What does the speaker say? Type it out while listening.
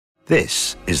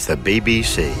This is the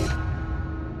BBC.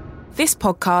 This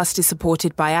podcast is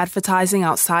supported by advertising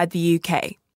outside the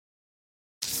UK.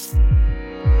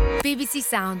 BBC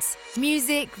Sounds.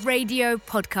 Music, radio,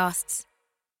 podcasts.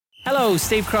 Hello,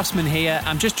 Steve Crossman here.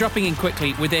 I'm just dropping in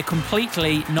quickly with a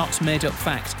completely not made up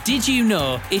fact. Did you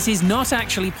know it is not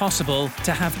actually possible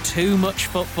to have too much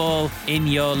football in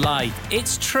your life?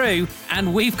 It's true,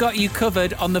 and we've got you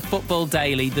covered on the Football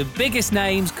Daily. The biggest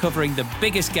names covering the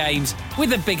biggest games with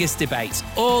the biggest debates,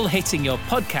 all hitting your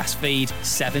podcast feed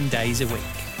 7 days a week.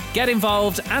 Get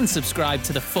involved and subscribe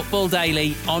to the Football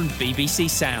Daily on BBC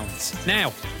Sounds.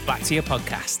 Now, back to your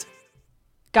podcast.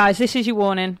 Guys, this is your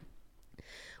warning.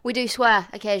 We do swear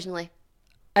occasionally.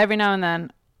 Every now and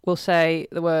then, we'll say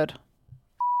the word.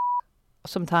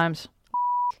 Sometimes,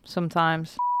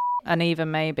 and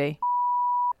even maybe.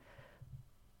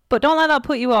 But don't let that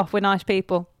put you off. We're nice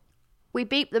people. We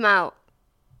beep them out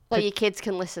so your kids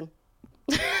can listen.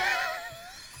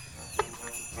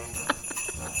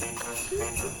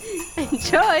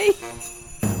 Enjoy.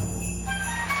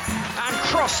 And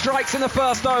cross strikes in the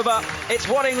first over. It's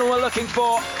what England were looking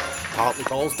for. Hartley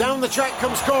balls down the track,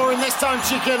 comes scoring. This time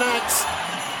she connects.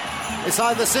 It's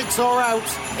either 6 or out.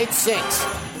 It's 6.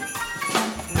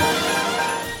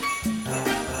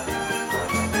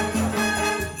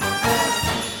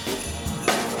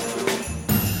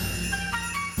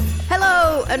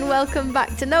 Hello and welcome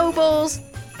back to No Balls,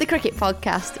 the cricket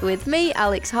podcast with me,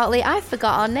 Alex Hartley. I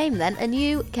forgot our name then, and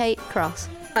you, Kate Cross.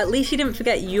 At least you didn't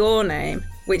forget your name,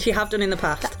 which you have done in the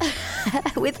past.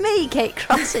 With me, Kate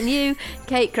Cross, and you,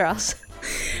 Kate Cross.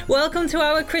 Welcome to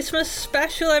our Christmas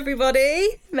special,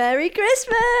 everybody. Merry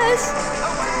Christmas!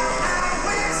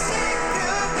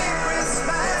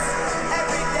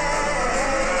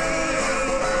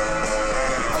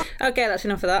 Okay, that's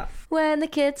enough of that. When the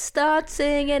kids start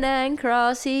singing and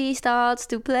Crossy starts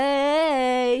to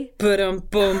play. Bum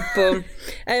bum bum.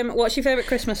 What's your favourite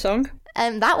Christmas song?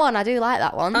 That one, I do like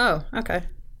that one. Oh, okay.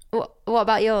 What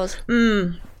about yours?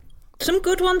 Some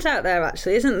good ones out there,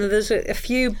 actually, isn't there? There's a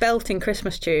few belting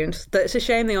Christmas tunes that it's a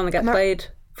shame they only get played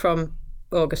from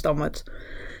August onwards.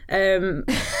 I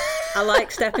like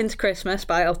Step Into Christmas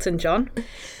by Elton John.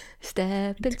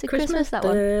 Step into Christmas, that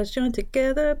one. Let's join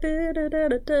together, forever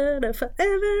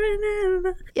and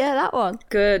ever. Yeah, that one.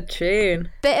 Good tune.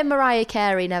 Bit of Mariah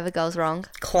Carey never goes wrong.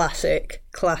 Classic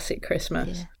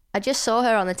Christmas. Yeah. I just saw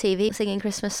her on the TV singing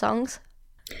Christmas songs.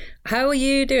 How are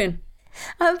you doing?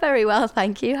 I'm very well,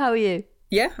 thank you. How are you?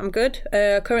 Yeah, I'm good.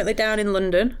 Currently down in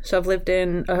London, so I've lived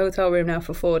in a hotel room now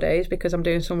for 4 days because I'm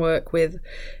doing some work with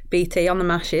BT on the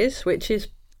Mashes, which is...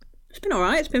 It's been all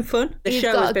right. It's been fun. The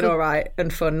show has been all right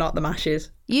and fun, not the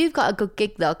Mashes. You've got a good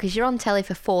gig, though, because you're on telly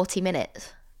for 40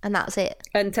 minutes, and that's it.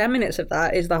 And 10 minutes of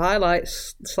that is the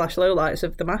highlights / lowlights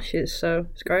of the Mashes, so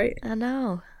it's great. I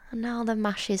know, the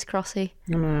Mashes, Crossy.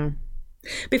 I know.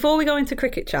 Before we go into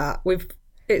cricket chat,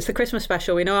 it's the Christmas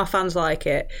special. We know our fans like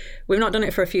it. We've not done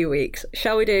it for a few weeks.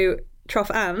 Shall we do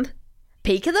Trough and...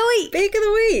 Peak of the week? Peak of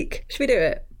the week. Should we do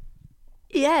it?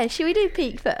 Yeah, should we do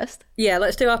peak first? Yeah,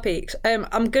 let's do our peaks.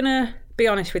 I'm going to be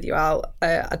honest with you, Al.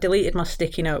 I deleted my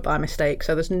sticky note by mistake,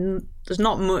 so there's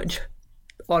not much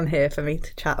on here for me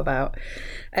to chat about.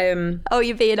 Oh,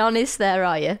 you're being honest there,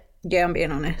 are you? Yeah, I'm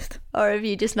being honest. Or have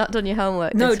you just not done your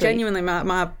homework No, this genuinely,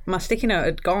 my sticky note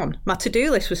had gone. My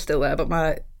to-do list was still there, but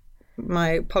my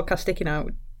podcast sticky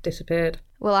note disappeared.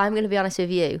 Well, I'm going to be honest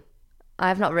with you. I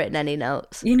have not written any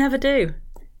notes. You never do.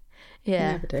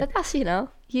 Yeah, but that's,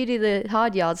 you do the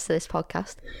hard yards to this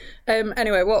podcast.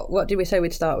 Anyway, what did we say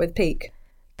we'd start with? Peak?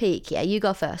 Peak, yeah, you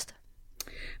go first.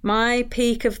 My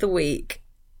peak of the week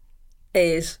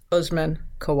is Usman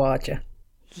Khawaja.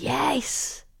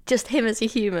 Yes! Just him as a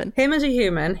human. Him as a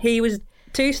human. He was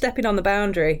two-stepping on the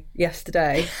boundary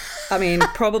yesterday. I mean,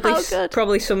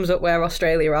 probably sums up where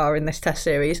Australia are in this test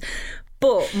series.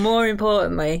 But more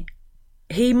importantly,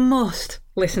 he must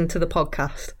listen to the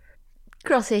podcast.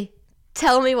 Crossy,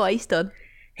 tell me what he's done.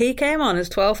 He came on as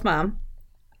 12th man,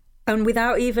 and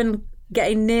without even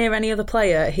getting near any other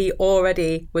player, he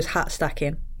already was hat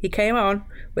stacking. He came on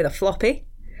with a floppy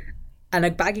and a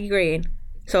baggy green.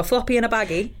 So a floppy and a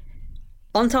baggy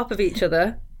on top of each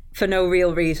other for no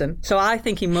real reason. So I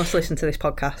think he must listen to this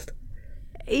podcast.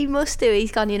 He must do.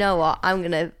 He's gone, you know what, I'm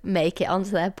going to make it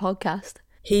onto their podcast.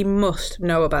 He must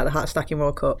know about the hat stacking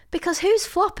World Cup. Because who's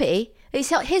floppy? It's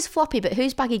not his floppy, but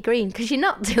who's baggy green? Because you're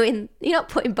not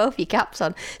putting both your caps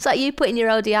on. It's like you putting your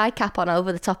ODI cap on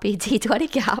over the top of your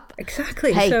T20 cap.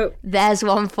 Exactly. Hey, so there's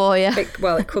one for you. It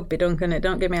could be done, couldn't it?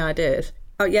 Don't give me ideas.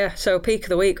 Oh yeah, so peak of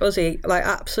the week, Uzzy, like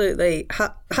absolutely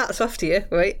hats off to you,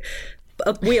 right?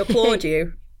 We applaud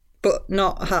you, but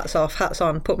not hats off, hats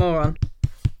on, put more on.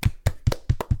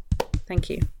 Thank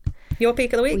you. Your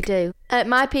peak of the week? We do.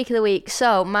 My peak of the week.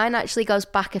 So mine actually goes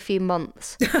back a few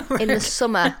months. In the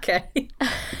summer. Okay.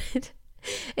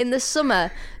 In the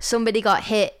summer, somebody got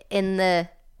hit in the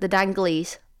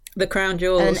danglies. The crown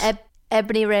jewels. And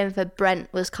Ebony Rainford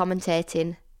Brent was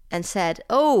commentating and said,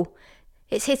 "Oh,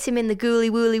 it's hit him in the gooly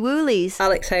woolly woolies."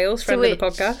 Alex Hales, friend of the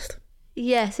podcast.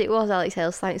 Yes, it was Alex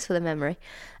Hales. Thanks for the memory.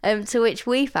 To which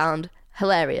we found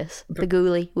hilarious. The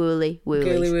gooly woolly woolies.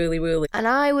 Gooly woolly woolly. And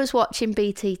I was watching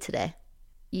BT today.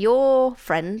 Your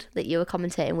friend that you were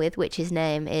commentating with, which his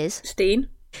name is...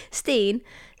 Steen,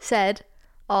 said,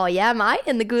 "Oh yeah, mate,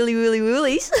 in the gooly woolly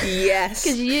woolies." Yes.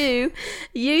 Because you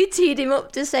teed him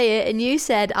up to say it, and you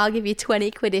said, "I'll give you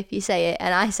 20 quid if you say it."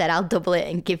 And I said, "I'll double it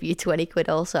and give you 20 quid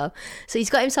also." So he's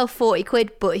got himself 40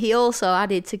 quid, but he also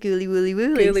added to gooly woolly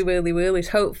woolies. Gooly woolly woolies.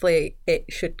 Hopefully it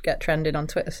should get trending on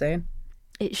Twitter soon.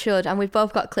 It should, and we've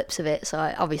both got clips of it,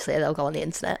 so obviously they'll go on the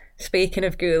internet. Speaking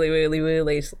of gooly woolly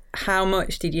woolies, how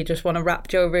much did you just want to wrap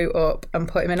Joe Root up and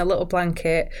put him in a little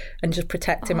blanket and just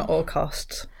protect him at all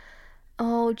costs?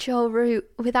 Oh, Joe Root.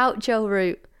 Without Joe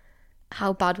Root,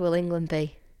 how bad will England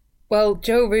be? Well,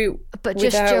 Joe Root... But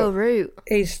just Joe Root.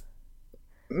 He's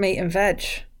meat and veg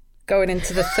going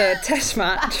into the third test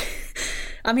match.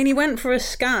 I mean, he went for a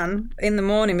scan in the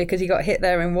morning because he got hit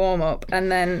there in warm-up,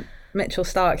 and then Mitchell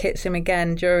Stark hits him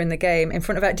again during the game in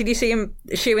front of it. Did you see him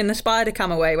shooing the spider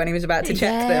cam away when he was about to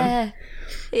check them?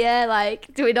 Yeah, like,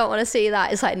 do we not want to see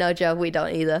that? It's like, no, Joe, we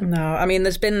don't either. No, I mean,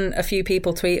 there's been a few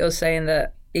people tweet us saying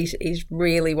that he's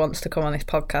really wants to come on this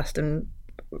podcast and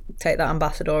take that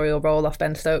ambassadorial role off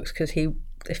Ben Stokes because he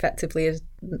effectively is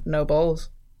no balls.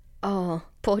 Oh,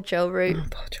 poor Joe Root. Oh,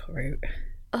 poor Joe Root.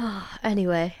 Oh,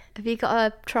 anyway, have you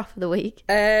got a trough of the week?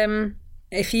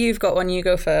 If you've got one, you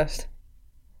go first.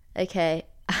 Okay,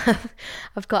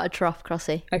 I've got a trough,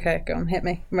 Crossy. Okay, go on, hit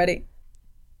me. I'm ready.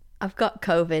 I've got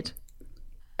COVID.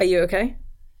 Are you okay?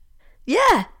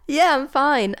 Yeah, I'm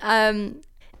fine.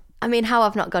 I mean, how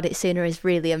I've not got it sooner is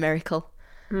really a miracle.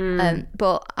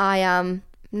 But I am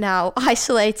now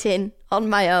isolating on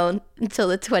my own until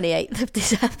the 28th of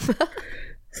December.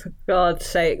 For God's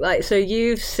sake. So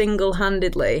you've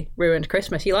single-handedly ruined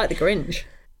Christmas. You like the Grinch.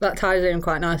 That ties in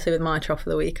quite nicely with my trough of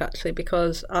the week, actually,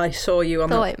 because I saw you on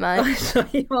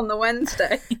the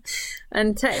Wednesday.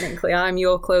 And technically, I'm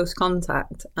your close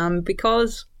contact. And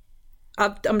because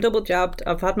I'm double jabbed,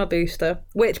 I've had my booster,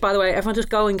 which, by the way, everyone just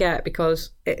go and get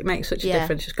because it makes such a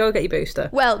difference. Just go get your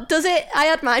booster. Well, does it? I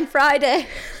had mine Friday.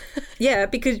 Yeah,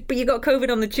 but you got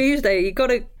COVID on the Tuesday. You got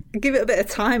to give it a bit of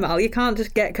time, Al. You can't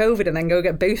just get COVID and then go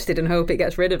get boosted and hope it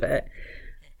gets rid of it.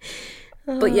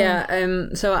 But yeah,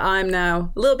 so I'm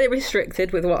now a little bit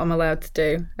restricted with what I'm allowed to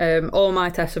do. All my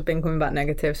tests have been coming back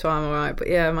negative, so I'm all right. But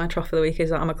yeah, my trough of the week is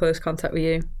that I'm a close contact with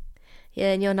you.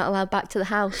 Yeah, and you're not allowed back to the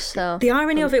house, so... The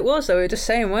irony of it was, though, we were just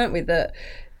saying, weren't we, that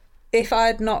if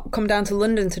I'd not come down to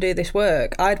London to do this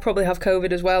work, I'd probably have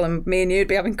COVID as well, and me and you'd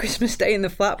be having Christmas Day in the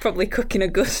flat, probably cooking a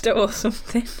gusto or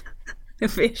something.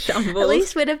 It'd be a shambles. At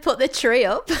least we'd have put the tree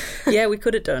up. Yeah, we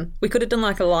could have done. We could have done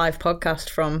like a live podcast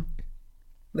from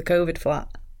the COVID flat.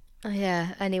 Oh,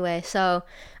 yeah, anyway, so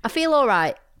I feel all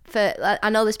right. I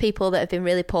know there's people that have been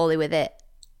really poorly with it.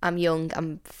 I'm young,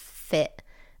 I'm fit,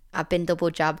 I've been double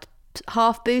jabbed,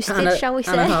 half boosted, shall we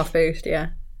say? And a half boost, yeah.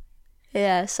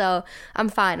 Yeah, so I'm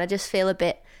fine. I just feel a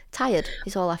bit tired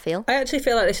is all I feel. I actually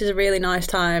feel like this is a really nice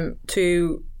time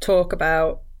to talk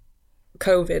about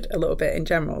COVID a little bit in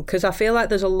general, because I feel like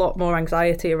there's a lot more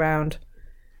anxiety around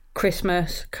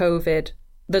Christmas, COVID.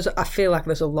 I feel like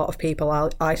there's a lot of people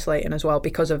isolating as well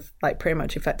because of like pretty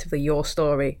much effectively your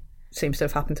story seems to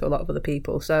have happened to a lot of other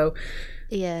people. So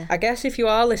yeah, I guess if you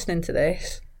are listening to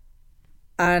this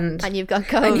and you've got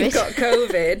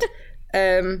COVID,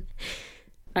 I'm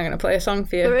going to play a song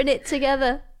for you. We're in it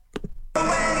together.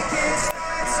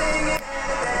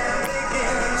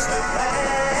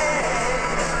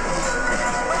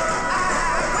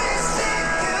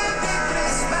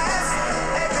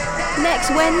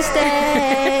 Next Wednesday.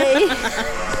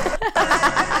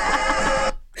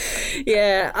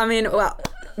 Yeah, I mean, well,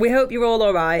 we hope you're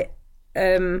all right.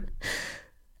 No,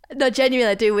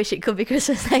 genuinely, I do wish it could be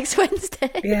Christmas next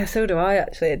Wednesday. Yeah, so do I,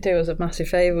 actually. It'd do us a massive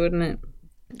favour, wouldn't it?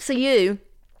 So you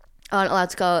aren't allowed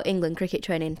to go England cricket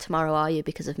training tomorrow, are you,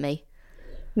 because of me?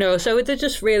 No, so they're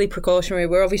just really precautionary.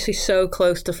 We're obviously so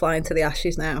close to flying to the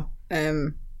Ashes now.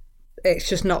 It's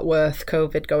just not worth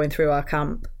COVID going through our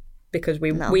camp because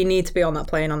we need to be on that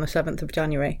plane on the 7th of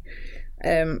January.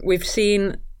 We've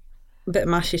seen a bit of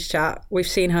Mash's chat. We've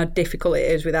seen how difficult it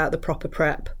is without the proper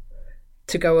prep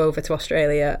to go over to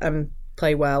Australia and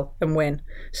play well and win.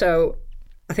 So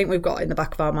I think we've got in the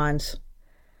back of our minds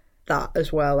that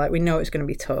as well. Like, we know it's going to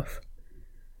be tough.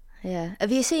 Yeah.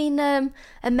 Have you seen a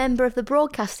member of the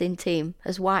broadcasting team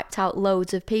has wiped out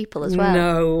loads of people as well?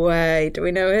 No way. Do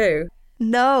we know who?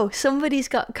 No, somebody's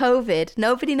got COVID.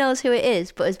 Nobody knows who it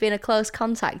is, but has been a close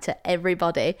contact to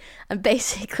everybody. And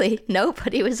basically,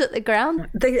 nobody was at the ground.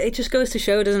 It just goes to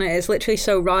show, doesn't it? It's literally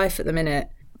so rife at the minute.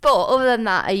 But other than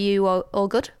that, are you all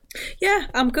good? Yeah,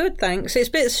 I'm good, thanks. It's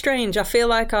a bit strange. I feel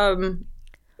like I'm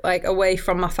away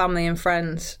from my family and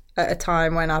friends at a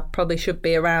time when I probably should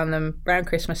be around them around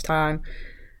Christmas time.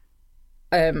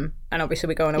 And obviously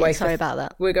we're going away. Sorry about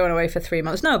that. We're going away for 3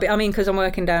 months. No, but I mean, because I'm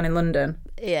working down in London.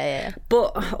 Yeah.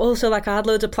 But also, I had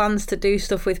loads of plans to do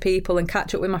stuff with people and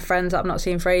catch up with my friends that I've not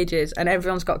seen for ages, and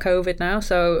everyone's got COVID now,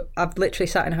 so I've literally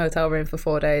sat in a hotel room for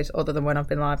 4 days, other than when I've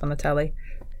been live on the telly.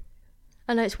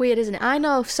 I know, it's weird, isn't it? I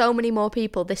know so many more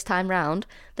people this time round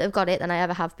that have got it than I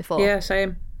ever have before. Yeah,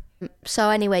 same. So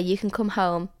anyway, you can come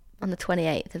home on the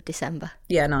 28th of December.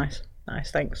 Yeah, nice,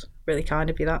 thanks. Really kind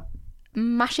of you, that.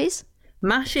 Mashes?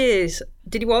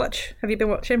 Did you watch? Have you been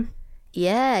watching?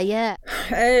 Yeah.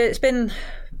 It's been...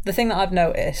 The thing that I've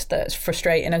noticed that's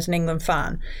frustrating as an England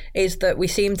fan is that we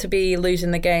seem to be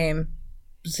losing the games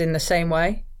in the same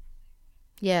way.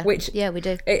 Yeah. Yeah, we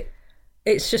do.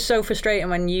 It's just so frustrating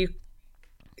when you...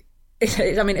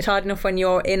 it's hard enough when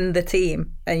you're in the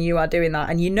team and you are doing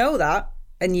that and you know that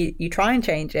and you try and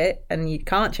change it and you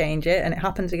can't change it and it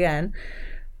happens again.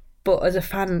 But as a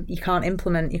fan, you can't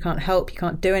implement, you can't help, you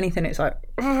can't do anything. It's like,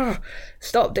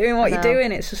 stop doing what you're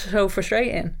doing. It's just so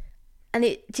frustrating. And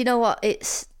do you know what?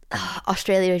 It's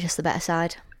Australia is just the better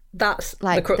side. That's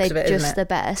the crux of it, isn't it? They're just the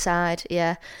better side,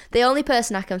 yeah. The only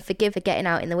person I can forgive for getting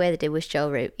out in the way they did was Joe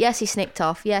Root. Yes, he snicked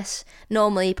off. Yes,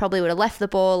 normally he probably would have left the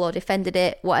ball or defended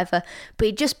it, whatever. But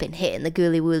he'd just been hitting the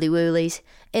ghouly woolly woolies,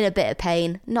 in a bit of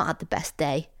pain, not had the best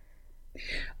day.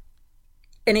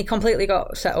 And he completely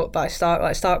got set up by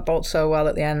Stark. Stark bowled so well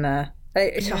at the end there.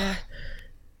 Do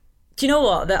you know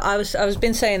what? That I was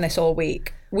been saying this all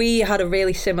week. We had a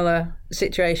really similar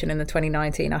situation in the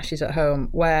 2019 Ashes at home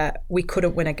where we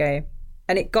couldn't win a game,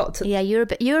 and it got to... Yeah,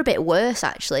 you're a bit worse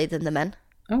actually than the men.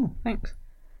 Oh, thanks.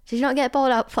 Did you not get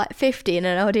bowled out for 50 in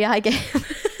an ODI game?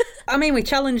 I mean, we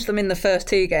challenged them in the first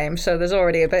 2 games, so there's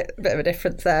already a bit of a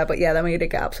difference there. But yeah, then we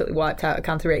did get absolutely wiped out at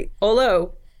Canterbury.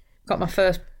 Although, got my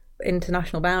first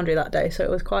international boundary that day, so it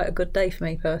was quite a good day for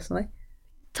me personally.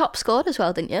 Top scored as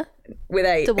well, didn't you? With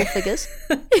 8. Double figures.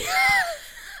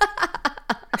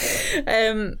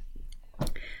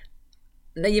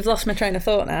 You've lost my train of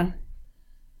thought now.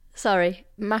 Sorry.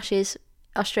 Mashes,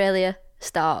 Australia,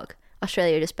 Stark.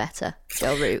 Australia just better.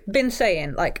 Joe Root. Been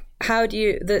saying, how do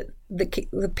you...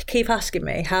 keep asking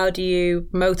me, how do you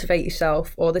motivate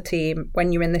yourself or the team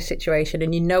when you're in this situation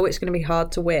and you know it's going to be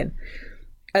hard to win?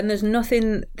 And there's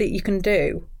nothing that you can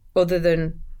do other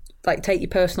than take your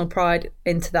personal pride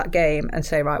into that game and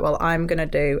say, right, well, I'm going to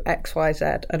do X, Y, Z,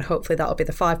 and hopefully that'll be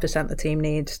the 5% the team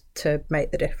needs to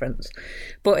make the difference.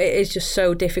 But it is just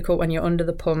so difficult when you're under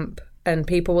the pump and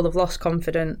people will have lost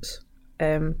confidence.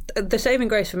 The saving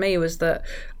grace for me was that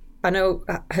I know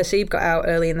Hasib got out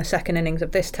early in the second innings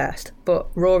of this test, but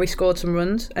Rory scored some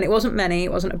runs, and it wasn't many,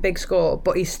 it wasn't a big score,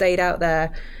 but he stayed out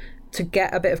there to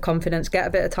get a bit of confidence, get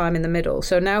a bit of time in the middle.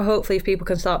 So now hopefully if people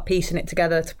can start piecing it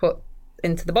together to put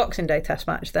into the Boxing Day test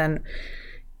match, then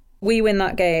we win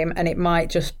that game and it might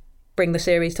just bring the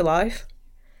series to life.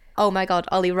 Oh my God,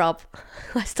 Ollie Robb.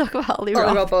 Let's talk about Ollie Robb.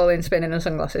 Ollie Robb bowling, spinning and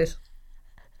sunglasses.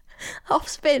 Off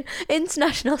spin,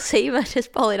 international seamer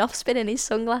just bowling off spin in his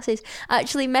sunglasses.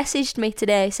 Actually messaged me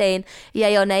today saying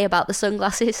yay or nay about the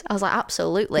sunglasses. I was like,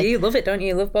 absolutely. You love it, don't you?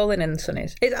 You love bowling in the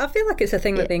sunnies. I feel like it's a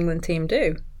thing that the England team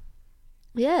do.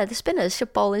 Yeah, the spinners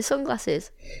should bowl in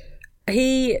sunglasses.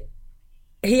 He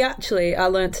actually, I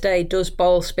learnt today, does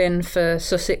bowl spin for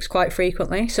Sussex quite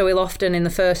frequently. So he'll often, in the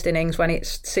first innings, when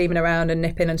it's seaming around and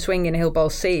nipping and swinging, he'll bowl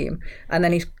seam. And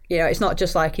then it's not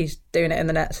just like he's doing it in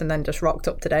the nets and then just rocked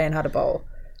up today and had a bowl.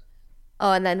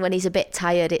 Oh, and then when he's a bit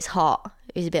tired, it's hot,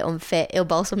 he's a bit unfit, he'll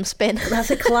bowl some spin.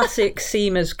 That's a classic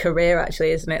seamer's career,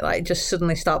 actually, isn't it? Just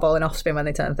suddenly start bowling off spin when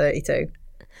they turn 32.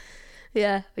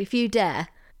 Yeah, if you dare.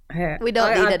 Yeah. We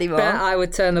don't need any more. I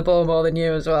would turn the ball more than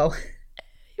you as well.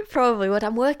 You probably would.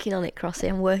 I'm working on it, Crossy.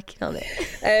 I'm working on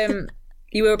it.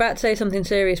 You were about to say something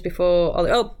serious before.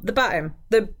 The batting.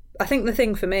 I think the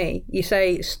thing for me, you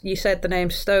said the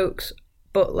names Stokes,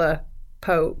 Butler,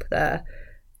 Pope. There,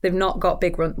 they've not got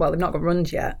big run. Well, they've not got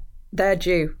runs yet. They're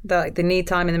due. They need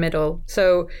time in the middle.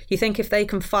 So you think if they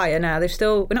can fire now,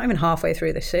 we're not even halfway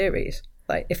through this series.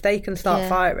 If they can start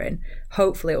firing,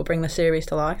 hopefully it'll bring the series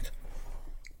to life.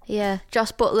 Yeah,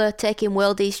 Josh Butler taking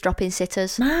worldies, dropping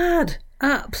sitters. Mad.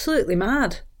 Absolutely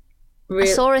mad. I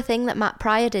saw a thing that Matt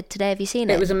Pryor did today. Have you seen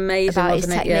it? It was amazing, about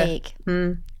wasn't his it? Yeah. technique.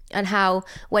 And how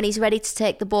when he's ready to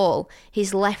take the ball,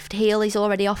 his left heel is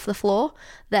already off the floor.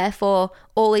 Therefore,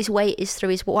 all his weight is through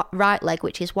his right leg,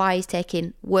 which is why he's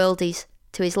taking worldies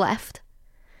to his left.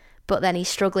 But then he's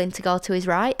struggling to go to his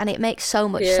right, and it makes so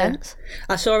much sense.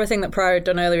 I saw a thing that Pryor had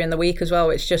done earlier in the week as well,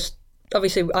 which just,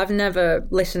 obviously, I've never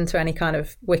listened to any kind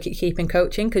of wicket-keeping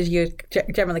coaching because you're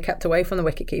generally kept away from the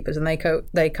wicket-keepers and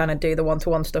they kind of do the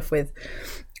one-to-one stuff with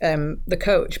the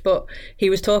coach. But he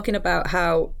was talking about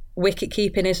how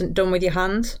wicket-keeping isn't done with your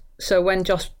hands. So when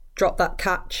Josh dropped that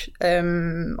catch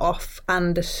off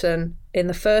Anderson in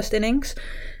the first innings,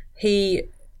 he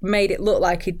made it look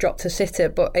like he'd dropped a sitter,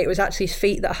 but it was actually his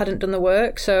feet that hadn't done the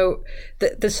work. So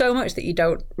there's so much that you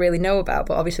don't really know about,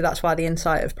 but obviously that's why the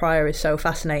insight of Pryor is so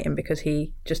fascinating, because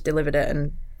he just delivered it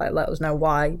and let us know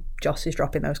why Joss is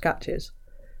dropping those catches.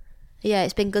 Yeah,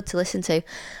 it's been good to listen to.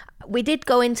 We did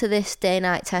go into this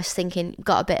day-night test thinking,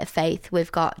 got a bit of faith.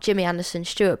 We've got Jimmy Anderson,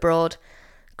 Stuart Broad,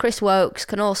 Chris Wokes,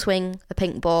 can all swing a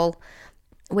pink ball.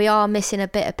 We are missing a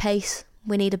bit of pace.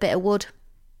 We need a bit of wood.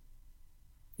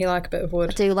 You like a bit of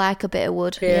wood? I do like a bit of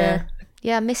wood, yeah.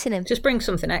 Yeah, I'm missing him. Just brings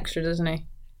something extra, doesn't he?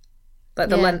 Like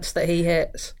the lengths that he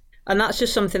hits. And that's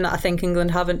just something that I think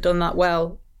England haven't done that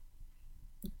well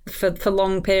for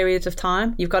long periods of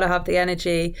time. You've got to have the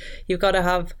energy, you've got to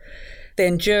have the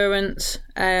endurance,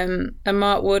 and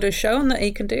Mark Wood has shown that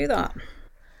he can do that.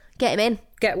 Get him in.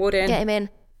 Get Wood in. Get him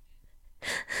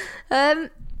in.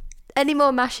 Any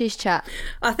more Mashes chat?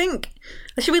 I think,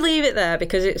 should we leave it there,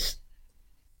 because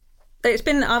it's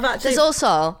been, I've actually... There's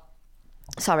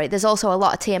also a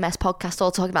lot of TMS podcasts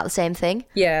all talking about the same thing.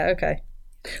 Yeah, okay.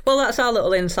 Well, that's our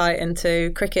little insight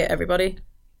into cricket, everybody.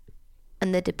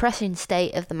 And the depressing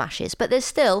state of the Mashes. But there's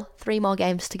still 3 more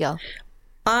games to go.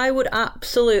 I would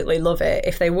absolutely love it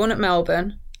if they won at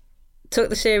Melbourne, took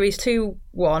the series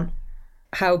 2-1.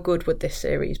 How good would this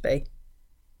series be?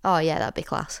 Oh, yeah, that'd be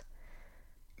class.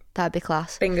 That'd be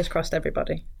class. Fingers crossed,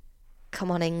 everybody. Come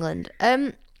on, England.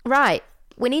 Right.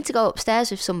 We need to go upstairs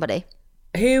with somebody.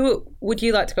 Who would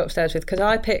you like to go upstairs with? Because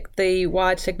I picked the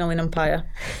wide signalling umpire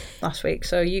last week,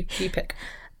 so you pick.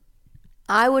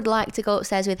 I would like to go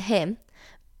upstairs with him,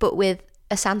 but with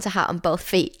a Santa hat on both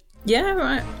feet. Yeah,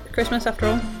 right. Christmas after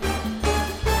all.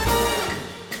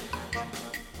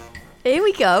 Here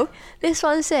we go. This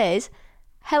one says...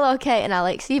 Hello, Kate and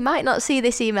Alex. You might not see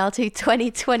this email to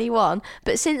 2021,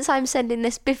 but since I'm sending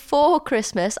this before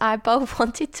Christmas, I both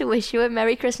wanted to wish you a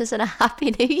Merry Christmas and a Happy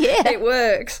New Year. It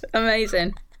works.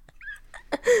 Amazing.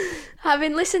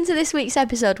 Having listened to this week's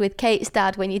episode with Kate's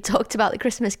dad when you talked about the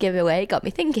Christmas giveaway, got me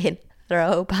thinking.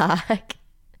 Throwback.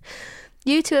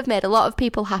 You two have made a lot of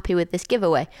people happy with this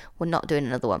giveaway. We're not doing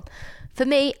another one. For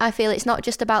me, I feel it's not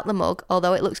just about the mug,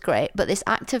 although it looks great, but this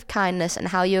act of kindness and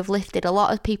how you have lifted a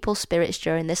lot of people's spirits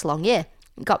during this long year.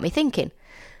 It got me thinking.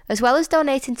 As well as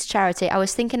donating to charity, I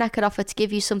was thinking I could offer to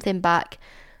give you something back.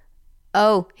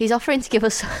 Oh, he's offering to give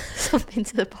us something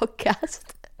to the podcast.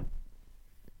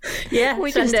 Yeah,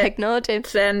 we just ignored him.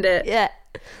 Send it. Yeah,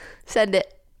 send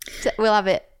it. We'll have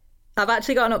it. I've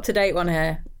actually got an up-to-date one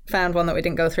here. Found one that we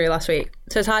didn't go through last week.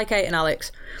 It says, hi Kate and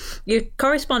Alex. Your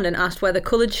correspondent asked whether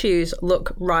coloured shoes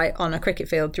look right on a cricket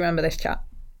field. Do you remember this chat?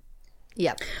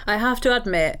 Yep. I have to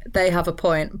admit they have a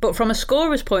point, but from a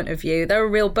scorer's point of view, they're a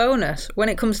real bonus when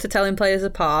it comes to telling players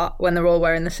apart when they're all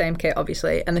wearing the same kit,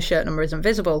 obviously, and the shirt number isn't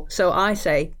visible. So I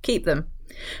say, keep them.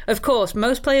 Of course,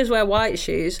 most players wear white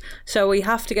shoes, so we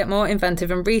have to get more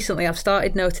inventive, and recently I've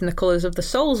started noting the colours of the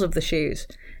soles of the shoes.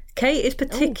 Kate is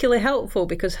particularly helpful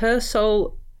because her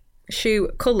sole shoe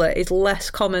colour is less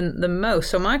common than most.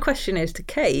 So my question is to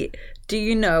Kate, do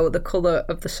you know the colour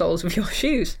of the soles of your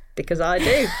shoes? Because I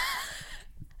do.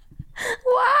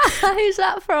 Wow, who's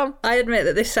that from? I admit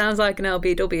that this sounds like an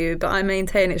LBW, but I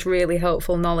maintain it's really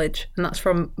helpful knowledge. And that's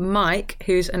from Mike,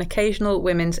 who's an occasional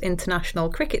women's international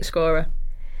cricket scorer.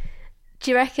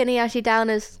 Do you reckon he has you down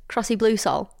as crossy blue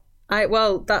sole?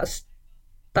 Well, that's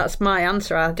my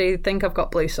answer. I do think I've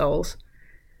got blue soles.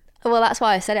 Well, that's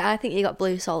why I said it. I think you got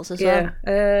blue soles as well.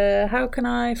 Yeah. How can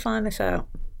I find this out?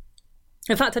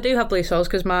 In fact, I do have blue soles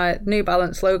because my New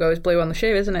Balance logo is blue on the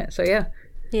shoe, isn't it? So, yeah.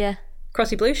 Yeah.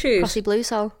 Crossy blue shoes. Crossy blue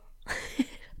sole.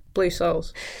 Blue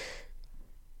soles.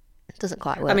 Doesn't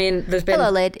quite work. I mean, Hello,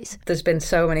 ladies. There's been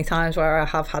so many times where I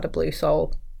have had a blue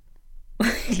sole.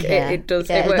 Yeah. It does.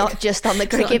 Yeah, it works. not just on the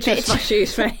cricket pitch. Just my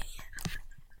shoes, mate.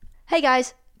 Hey,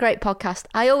 guys. Great podcast.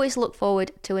 I always look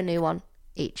forward to a new one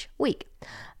each week.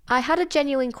 I had a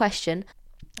genuine question.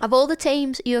 Of all the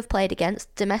teams you have played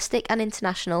against, domestic and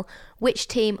international, which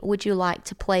team would you like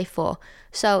to play for?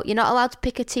 So you're not allowed to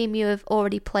pick a team you have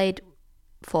already played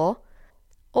for.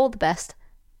 All the best,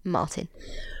 Martin.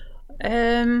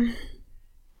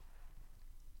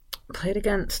 Played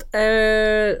against.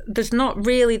 There's not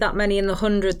really that many in the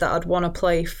 100 that I'd want to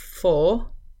play for.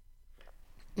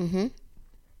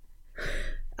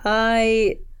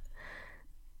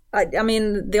 I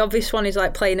mean, the obvious one is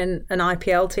like playing in an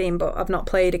IPL team, but I've not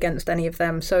played against any of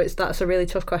them, so that's a really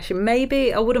tough question.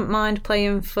 Maybe I wouldn't mind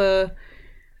playing for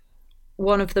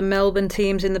one of the Melbourne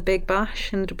teams in the Big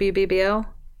Bash and WBBL.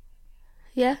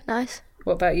 Yeah, nice.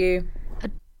 What about you?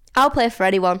 I'll play for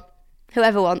anyone,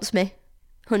 whoever wants me.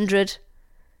 100,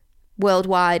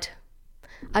 worldwide.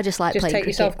 I just like playing cricket. Just take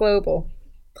yourself global.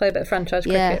 Play a bit of franchise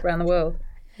cricket around the world.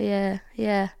 Yeah.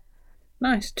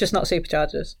 Nice. Just not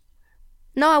Superchargers.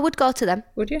 No, I would go to them.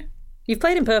 Would you? You've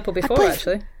played in purple before,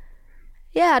 actually.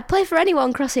 Yeah, I'd play for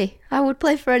anyone, Crossy. I would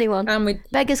play for anyone. And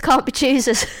beggars can't be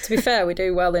choosers. To be fair, we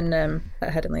do well in at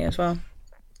Headingley as well.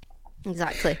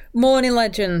 Exactly. Morning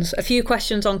Legends. A few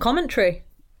questions on commentary.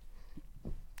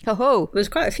 Ho ho. There's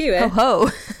quite a few, eh? Ho ho.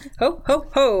 Ho ho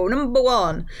ho. Number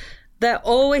 1. There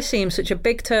always seems such a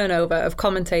big turnover of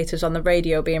commentators on the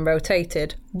radio being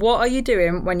rotated. What are you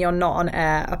doing when you're not on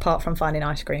air apart from finding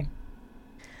ice cream?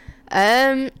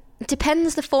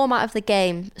 Depends the format of the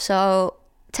game. So,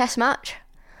 test match,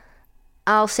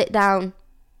 I'll sit down,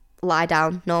 lie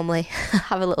down normally,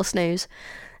 have a little snooze,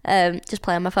 just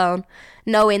play on my phone,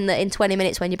 knowing that in 20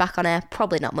 minutes when you're back on air,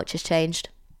 probably not much has changed.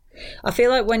 I feel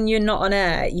like when you're not on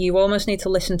air, you almost need to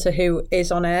listen to who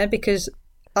is on air, because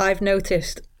I've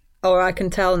noticed, or I can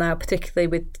tell now, particularly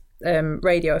with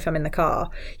radio if I'm in the car,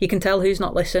 you can tell who's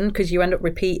not listened because you end up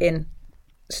repeating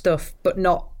stuff but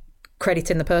not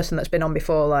crediting the person that's been on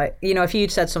before. Like, you know, if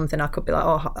you'd said something, I could be like,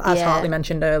 oh, as Hartley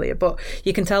mentioned earlier, but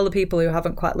you can tell the people who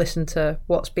haven't quite listened to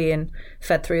what's being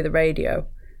fed through the radio.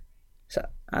 So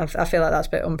I feel like that's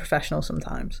a bit unprofessional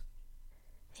sometimes.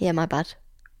 Yeah, my bad.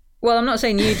 Well, I'm not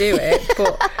saying you do it,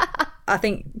 but I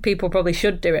think people probably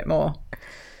should do it more.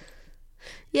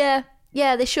 Yeah,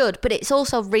 they should, but it's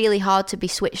also really hard to be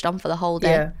switched on for the whole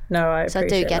day. Yeah, no, I appreciate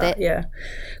So I do get that. it. Yeah.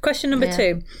 Question number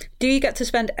 2. Do you get to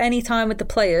spend any time with the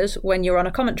players when you're on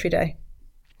a commentary day?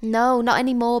 No, not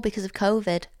anymore because of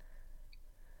COVID.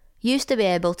 Used to be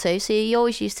able to, so you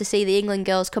always used to see the England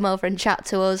girls come over and chat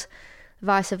to us,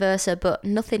 vice versa, but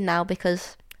nothing now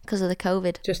because of the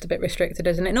COVID. Just a bit restricted,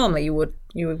 isn't it? Normally you would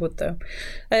though.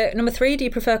 Number 3, do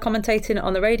you prefer commentating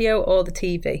on the radio or the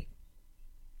TV?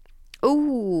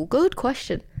 Ooh, good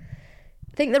question.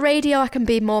 I think the radio I can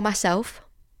be more myself.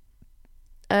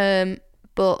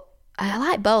 But I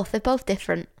like both. They're both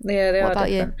different. Yeah, they are different. What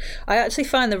about you? I actually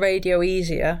find the radio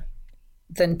easier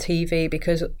than TV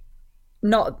because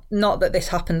not that this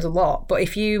happens a lot, but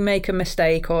if you make a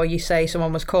mistake or you say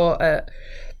someone was caught at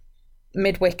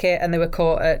mid-wicket and they were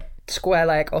caught at square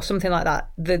leg or something like that,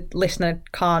 the listener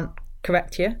can't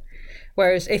correct you.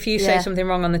 Whereas if you say something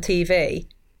wrong on the TV,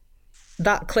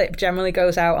 that clip generally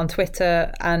goes out on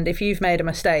Twitter, and if you've made a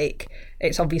mistake,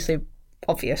 it's obviously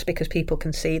obvious because people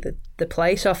can see the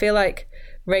play. So I feel like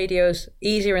radio's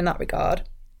easier in that regard.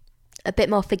 A bit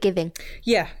more forgiving.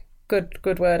 Yeah,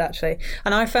 good word actually.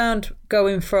 And I found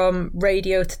going from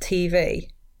radio to TV,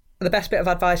 the best bit of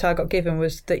advice I got given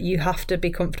was that you have to be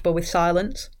comfortable with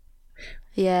silence.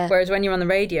 Yeah. Whereas when you're on the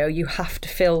radio, you have to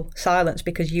fill silence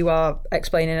because you are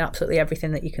explaining absolutely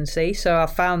everything that you can see. So I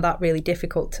found that really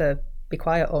difficult to be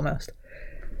quiet almost.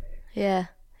 Yeah.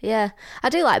 I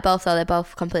do like both though. They're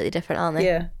both completely different, aren't they?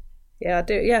 Yeah, I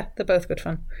do. Yeah, they're both good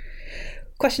fun.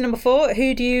 Question number 4,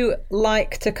 who do you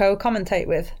like to co-commentate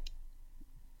with?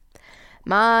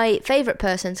 My favourite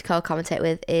person to co-commentate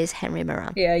with is Henry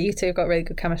Moran. Yeah, you two have got really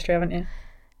good chemistry, haven't you?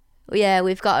 Yeah,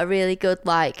 we've got a really good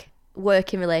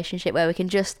working relationship where we can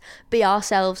just be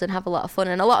ourselves and have a lot of fun.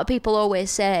 And a lot of people always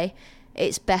say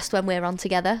it's best when we're on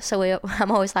together. So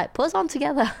I'm always like, put us on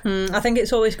together. I think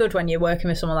it's always good when you're working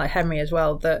with someone like Henry as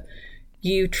well, that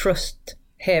you trust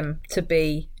him to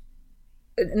be,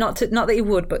 not that he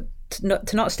would, but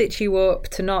to not stitch you up,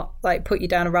 to not put you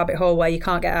down a rabbit hole where you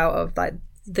can't get out of.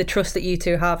 The trust that you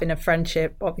two have in a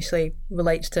friendship obviously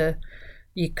relates to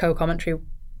your co-commentary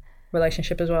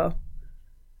relationship as well.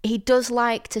 He does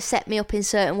like to set me up in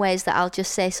certain ways that I'll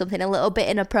just say something a little bit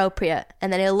inappropriate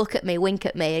and then he'll look at me, wink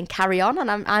at me and carry on,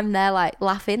 and I'm there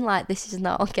laughing this is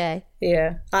not okay.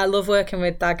 Yeah, I love working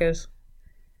with daggers.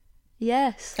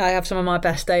 Yes. I have some of my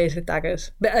best days with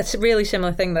daggers. But it's a really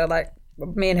similar thing though,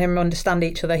 me and him understand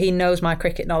each other. He knows my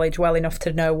cricket knowledge well enough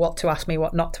to know what to ask me,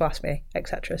 what not to ask me,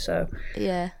 etc. So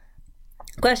yeah.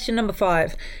 Question number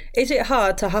 5. Is it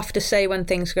hard to have to say when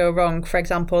things go wrong? For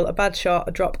example, a bad shot,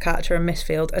 a drop catch or a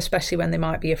misfield, especially when they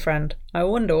might be a friend? I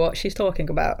wonder what she's talking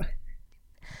about.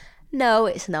 No,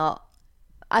 it's not.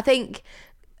 I think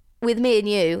with me and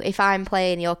you, if I'm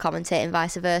playing, you're commentating,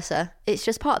 vice versa, it's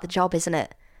just part of the job, isn't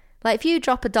it? Like, if you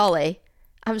drop a dolly,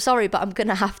 I'm sorry, but I'm going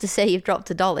to have to say you've dropped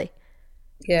a dolly.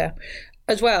 Yeah.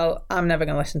 As well, I'm never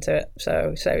going to listen to it,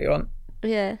 so say what you want.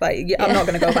 Yeah. Like, I'm not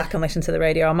going to go back and listen to the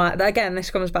radio. I might, again,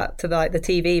 this comes back to like the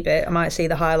TV bit. I might see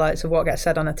the highlights of what gets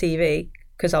said on the TV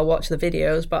because I'll watch the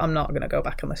videos, but I'm not going to go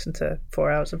back and listen to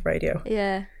 4 hours of radio.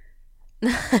 Yeah.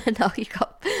 No, you've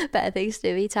got better things to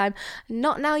do with your time.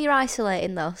 Not now you're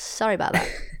isolating, though. Sorry about that.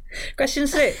 Question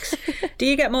 6. Do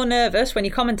you get more nervous when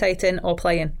you're commentating or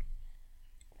playing?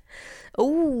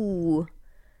 Ooh.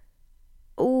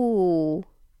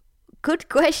 Good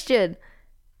question.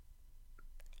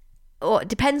 Oh, it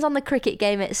depends on the cricket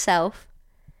game itself.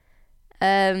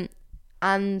 And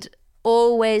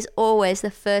always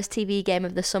the first TV game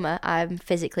of the summer, I'm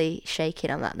physically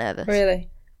shaking. I'm that nervous. Really?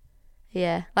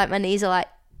 Yeah. Like, my knees are like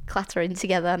clattering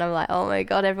together and I'm like, oh my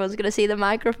God, everyone's going to see the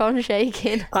microphone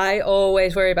shaking. I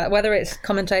always worry about, whether it's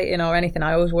commentating or anything,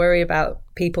 I always worry about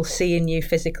people seeing you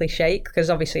physically shake, because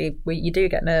obviously you do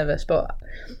get nervous, but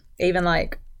even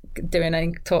like doing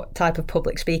any type of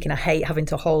public speaking, I hate having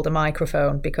to hold a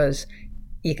microphone because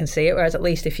you can see it, whereas at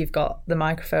least if you've got the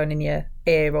microphone in your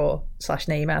ear or /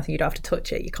 near your mouth, you don't have to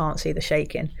touch it, you can't see the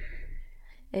shaking.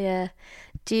 Yeah.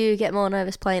 Do you get more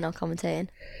nervous playing or commentating?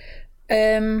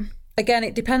 Again,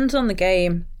 it depends on the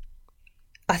game.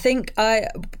 I think I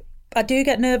do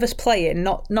get nervous playing,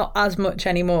 not as much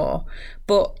anymore,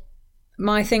 but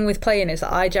my thing with playing is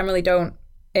that I generally don't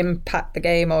impact the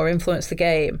game or influence the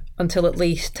game until at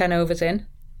least 10 overs in.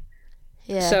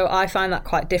 Yeah. So I find that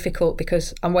quite difficult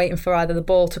because I'm waiting for either the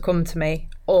ball to come to me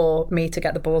or me to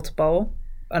get the ball to bowl.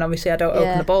 And obviously I don't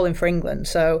open the bowling for England.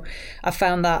 So I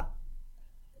found that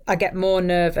I get more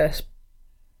nervous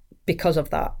because of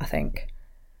that, I think.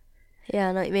 Yeah,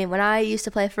 I know what you mean. When I used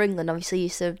to play for England, obviously I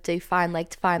used to do fine leg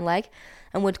to fine leg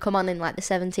and would come on in like the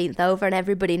 17th over, and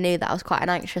everybody knew that I was quite an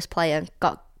anxious player and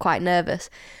got quite nervous.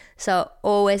 So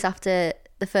always after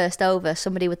the first over,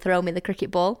 somebody would throw me the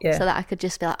cricket ball so that I could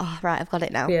just be like, oh, right, I've got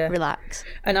it now. Yeah. Relax.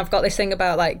 And I've got this thing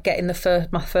about like getting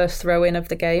my first throw in of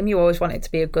the game. You always want it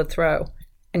to be a good throw.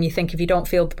 And you think if you don't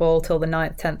field the ball till the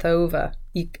 9th, 10th over,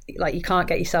 you can't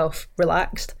get yourself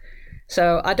relaxed.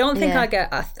 So I don't think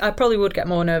I probably would get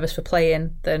more nervous for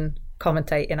playing than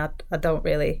commentating. I don't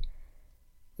really,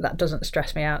 that doesn't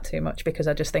stress me out too much because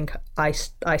I just think I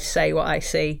say what I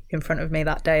see in front of me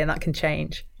that day, and that can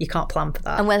change. You can't plan for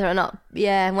that. And whether or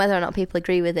not people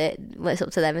agree with it, well, it's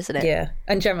up to them, isn't it? Yeah.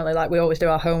 And generally, like, we always do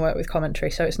our homework with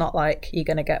commentary, so it's not like you're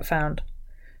going to get found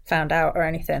out or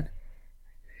anything.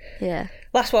 Yeah.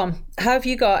 Last one. Have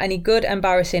you got any good,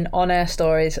 embarrassing on-air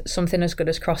stories? Something as good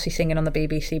as Crossy singing on the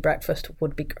BBC Breakfast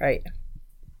would be great.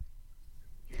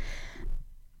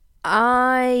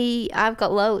 I've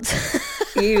got loads.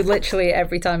 You literally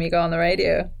every time you go on the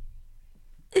radio.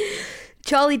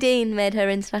 Charlie Dean made her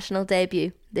international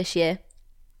debut this year,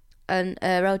 and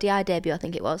her ODI debut, I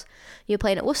think it was. You were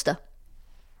playing at Worcester,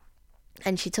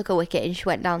 and she took a wicket and she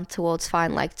went down towards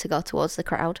fine leg to go towards the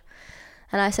crowd.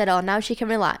 And I said, oh, now she can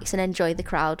relax and enjoy the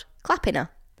crowd clapping her.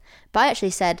 But I actually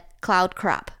said, cloud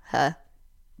crap her.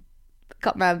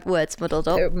 Got my words muddled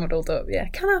up. Yeah.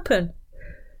 Can happen.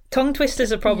 Tongue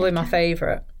twisters are probably my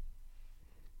favourite.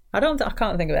 I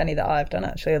can't think of any that I've done,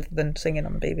 actually, other than singing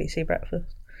on the BBC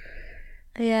Breakfast.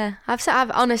 Yeah.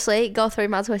 I've honestly, go through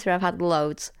my Twitter, I've had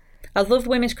loads. I've loved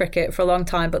women's cricket for a long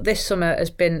time, but this summer has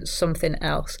been something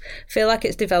else. Feel like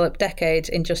it's developed decades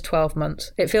in just 12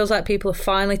 months. It feels like people are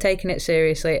finally taking it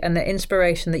seriously, and the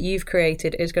inspiration that you've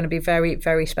created is going to be very,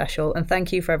 very special. And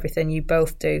thank you for everything you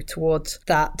both do towards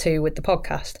that too with the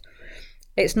podcast.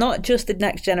 It's not just the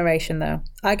next generation though.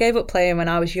 I gave up playing when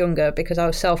I was younger because I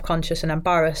was self-conscious and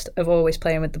embarrassed of always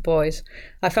playing with the boys.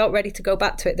 I felt ready to go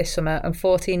back to it this summer, and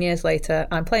 14 years later,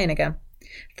 I'm playing again.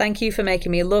 Thank you for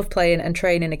making me love playing and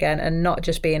training again and not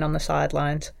just being on the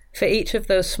sidelines. For each of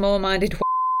those small-minded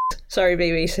sorry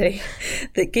BBC,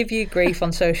 that give you grief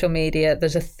on social media,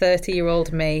 there's a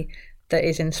 30-year-old me that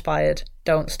is inspired.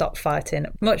 Don't stop fighting.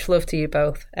 Much love to you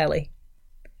both, Ellie.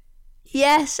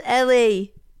 Yes,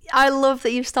 Ellie. I love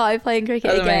that you've started playing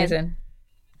cricket again. Amazing.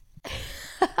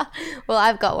 Well,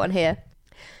 I've got one here.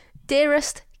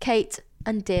 Dearest Kate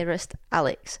and dearest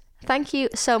Alex, thank you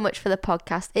so much for the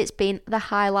podcast. It's been the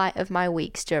highlight of my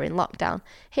weeks during lockdown.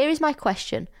 Here is my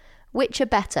question. Which are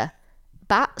better?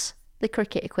 Bats, the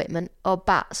cricket equipment, or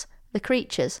bats, the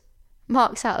creatures?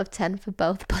 Marks out of 10 for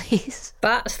both, please.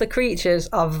 Bats, the creatures,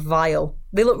 are vile.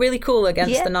 They look really cool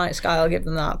against the night sky, I'll give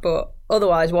them that. But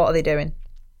otherwise, what are they doing?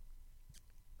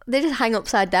 They just hang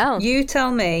upside down. You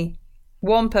tell me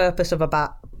one purpose of a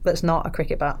bat that's not a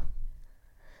cricket bat.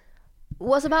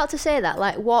 was about to say that.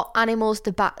 Like, what animals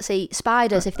do bats eat?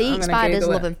 Spiders. If they eat spiders,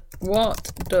 love them.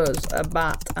 What does a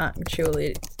bat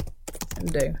actually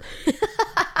do?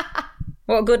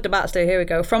 What good do bats do? Here we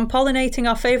go. From pollinating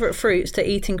our favourite fruits to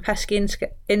eating pesky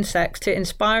insects to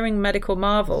inspiring medical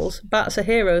marvels, bats are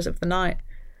heroes of the night.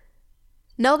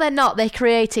 No, they're not. They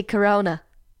created Corona.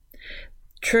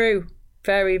 True.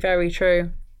 Very, very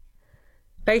true.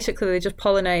 Basically, they just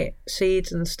pollinate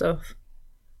seeds and stuff.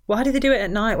 Why do they do it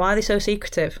at night? Why are they so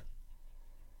secretive?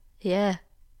 Yeah.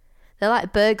 They're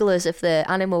like burglars of the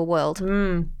animal world.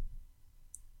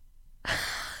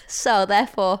 So,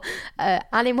 therefore,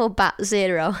 animal bat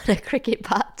 0 and a cricket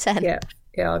bat 10.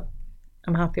 Yeah,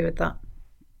 I'm happy with that.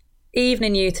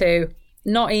 Evening, you two.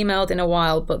 Not emailed in a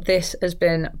while, but this has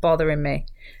been bothering me.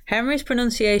 Henry's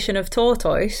pronunciation of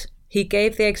tortoise, he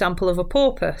gave the example of a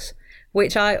porpoise,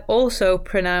 which I also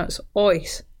pronounce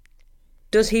ois.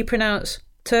 Does he pronounce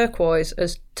turquoise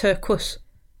as turquoise?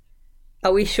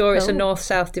 Are we sure it's a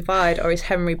north-south divide, or is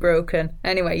Henry broken?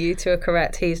 Anyway, you two are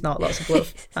correct. He's not. Lots of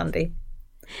love, Andy.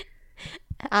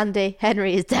 Andy,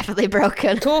 Henry is definitely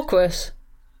broken. Turquoise.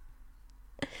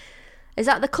 Is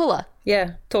that the colour?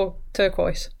 Yeah,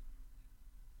 turquoise.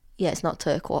 Yeah, it's not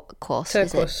turquoise,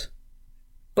 Turquoise. is it?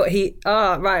 But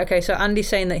right, okay, so Andy's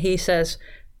saying that he says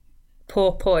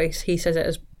porpoise, he says it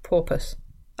as porpoise.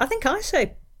 I think I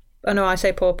say... Oh, no, I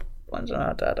say porpoise. I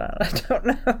don't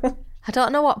know. I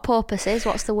don't know what porpoise is.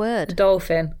 What's the word?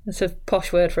 Dolphin. It's a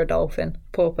posh word for a dolphin.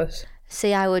 Porpoise.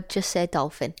 See, I would just say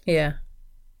dolphin. Yeah.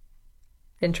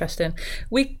 Interesting.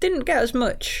 We didn't get as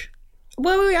much...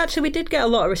 Well, we did get a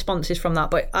lot of responses from that,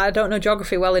 but I don't know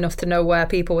geography well enough to know where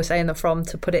people were saying they're from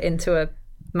to put it into a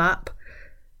map.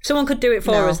 If someone could do it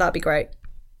for us, that'd be great.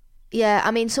 Yeah, I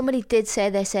mean, somebody did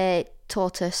say they say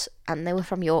tortoise, and they were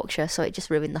from Yorkshire, so it just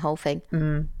ruined the whole thing.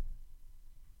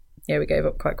 Yeah, we gave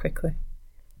up quite quickly.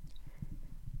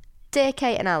 Dear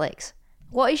Kate and Alex,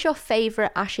 what is your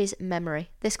favourite Ashes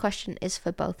memory? This question is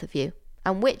for both of you.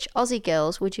 And which Aussie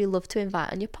girls would you love to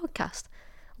invite on your podcast?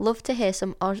 Love to hear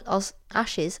some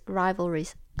Ashes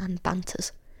rivalries and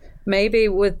banters. Maybe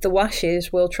with the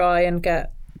Washes, we'll try and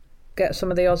get some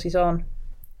of the Aussies on.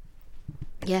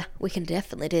 Yeah, we can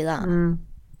definitely do that.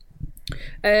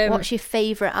 What's your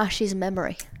favourite Ashes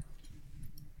memory?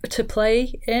 To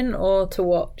play in or to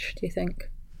watch, do you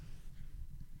think?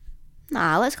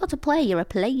 Nah, let's go to play. You're a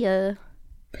player.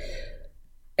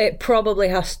 It probably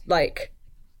has to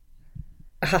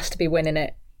be winning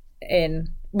it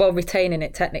retaining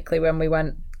it technically when we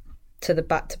went to the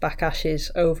back-to-back Ashes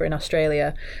over in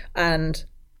Australia, and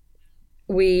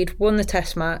we'd won the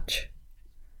test match.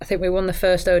 I think we won the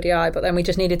first ODI, but then we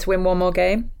just needed to win one more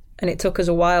game, and it took us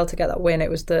a while to get that win. It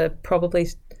was the probably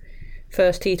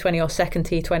first T20 or second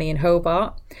T20 in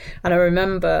Hobart, and I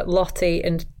remember Lottie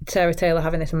and Sarah Taylor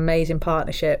having this amazing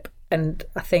partnership, and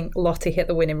I think Lottie hit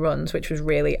the winning runs, which was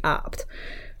really apt,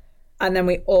 and then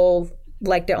we all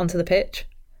legged it onto the pitch.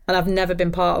 And I've never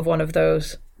been part of one of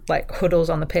those like huddles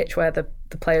on the pitch where the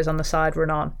players on the side run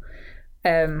on.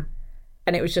 And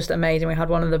it was just amazing. We had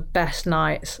one of the best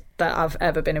nights that I've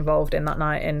ever been involved in that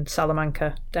night in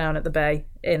Salamanca, down at the bay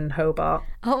in Hobart.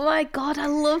 Oh my God, I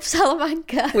love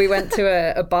Salamanca. We went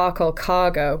to a bar called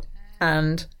Cargo,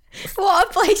 and... What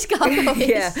a place Cargo is.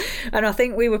 Yeah, and I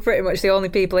think we were pretty much the only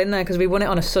people in there because we won it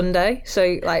on a Sunday.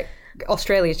 So, like,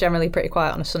 Australia's generally pretty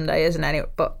quiet on a Sunday, isn't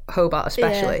it? But Hobart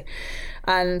especially. Yeah.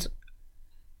 And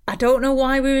I don't know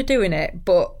why we were doing it,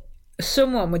 but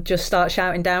someone would just start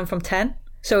shouting down from 10.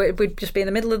 So it would just be in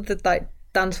the middle of the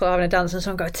dance floor having a dance, and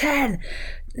someone go 10,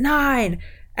 9,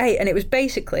 8, and it was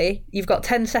basically you've got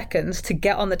 10 seconds to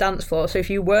get on the dance floor. So if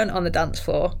you weren't on the dance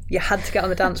floor, you had to get on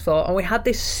the dance floor. And we had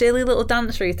this silly little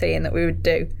dance routine that we would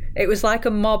do. It was like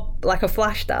a mob, like a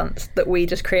flash dance that we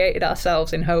just created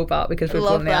ourselves in Hobart because we've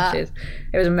won the Ashes.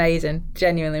 It was amazing,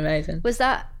 genuinely amazing. Was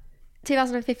that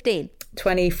 2015?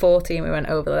 2014 we went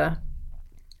over there.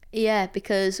 Yeah,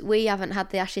 because we haven't had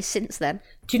the Ashes since then.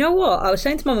 Do you know what? I was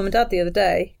saying to my mum and dad the other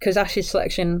day, because Ashes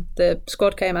selection, the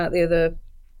squad came out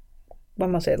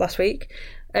when was it, last week?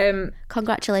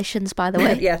 Congratulations, by the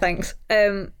way. Yeah, thanks.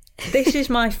 This is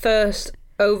my first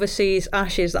overseas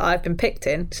Ashes that I've been picked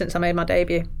in since I made my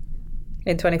debut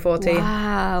in 2014.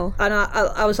 Wow. And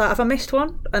I was like, have I missed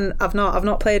one? And I've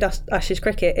not played Ashes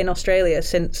cricket in Australia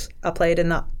since I played in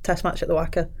that test match at the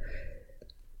Wacker.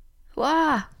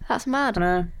 Wow, that's mad. I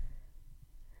know.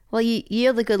 Well,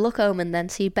 you're the good luck omen then,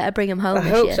 so you better bring them home this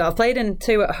year. I hope so. I've played in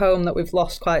 2 at home that we've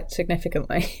lost quite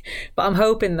significantly, but I'm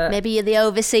hoping that... Maybe you're the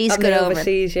overseas good omen.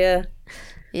 Overseas, yeah.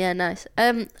 Yeah, nice.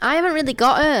 I haven't really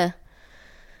got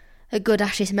a good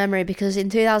Ashes memory because in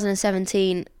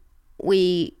 2017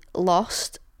 we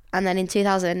lost And then in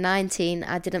 2019,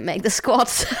 I didn't make the squad.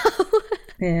 So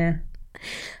Yeah.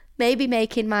 maybe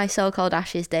making my so-called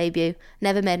Ashes debut.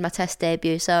 Never made my Test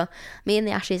debut, so me and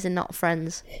the Ashes are not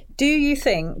friends. Do you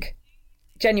think,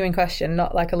 genuine question,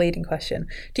 not like a leading question,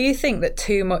 do you think that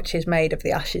too much is made of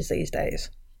the Ashes these days?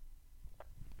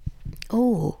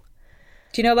 Oh.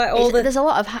 Do you know, like there's a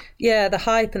lot of... the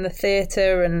hype and the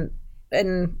theatre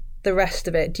and the rest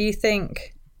of it. Do you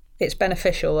think it's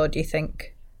beneficial, or do you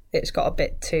think it's got a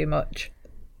bit too much?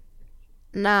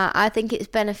 Nah, I think it's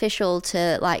beneficial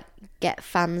to, like, get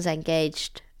fans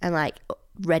engaged and, like,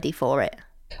 ready for it.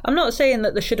 I'm not saying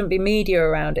that there shouldn't be media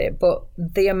around it, but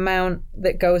the amount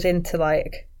that goes into,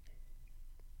 like,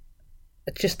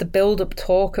 just the build-up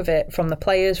talk of it from the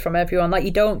players, from everyone. Like,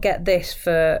 you don't get this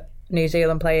for New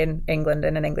Zealand playing England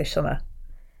in an English summer.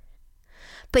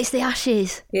 But it's the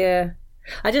Ashes. Yeah.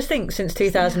 I just think since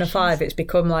 2005 it's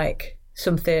become, like,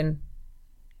 something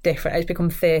different. It's become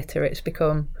theatre. It's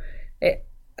become...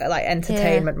 like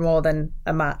entertainment more than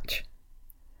a match.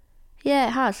 Yeah,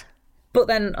 it has. But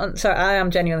then, so I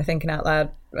am genuinely thinking out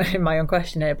loud in my own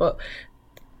question here, but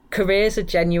careers are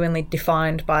genuinely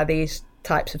defined by these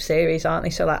types of series, aren't they?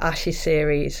 So like Ashes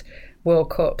series, World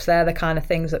Cups, they're the kind of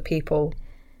things that people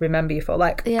remember you for.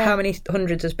 Like, how many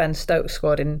hundreds has Ben Stokes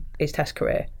scored in his Test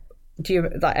career? Do you,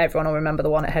 like, everyone will remember the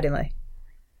one at Headingley?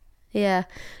 Yeah.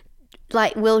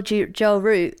 Like, will Joe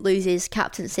Root lose his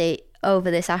captaincy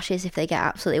over this Ashes if they get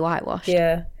absolutely whitewashed?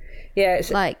 Yeah.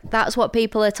 It's like, that's what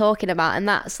people are talking about, and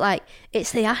that's like,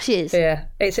 it's the Ashes. Yeah,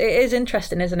 it is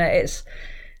interesting, isn't it? It's,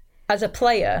 as a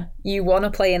player, you want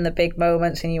to play in the big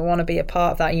moments and you want to be a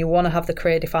part of that and you want to have the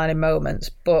career defining moments,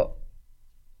 but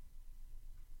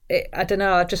I don't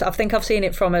know, I think I've seen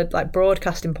it from a, like,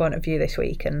 broadcasting point of view this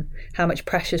week, and how much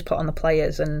pressure's put on the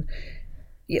players, and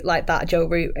like that Joe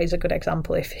Root is a good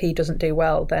example. If he doesn't do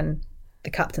well, then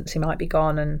the captaincy might be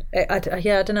gone, and I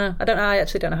don't know. I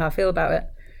actually don't know how I feel about it.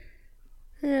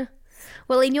 Yeah.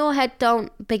 Well, in your head,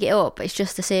 don't big it up. It's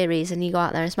just a series, and you go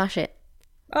out there and smash it.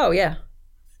 Oh yeah,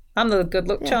 I'm the good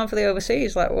luck charm for the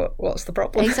overseas. Like, what's the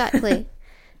problem? Exactly.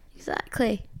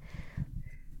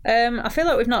 I feel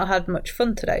like we've not had much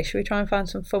fun today. Should we try and find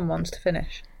some fun ones to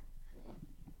finish?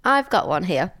 I've got one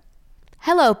here.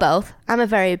 Hello, both. I'm a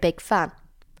very big fan.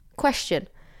 Question.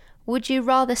 Would you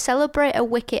rather celebrate a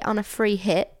wicket on a free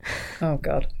hit? Oh,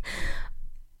 God.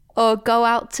 Or go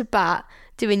out to bat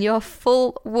doing your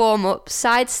full warm-up,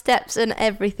 side steps and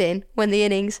everything when the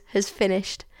innings has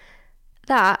finished?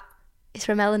 That is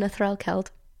from Eleanor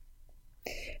Threlkeld.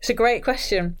 It's a great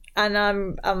question. And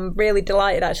I'm really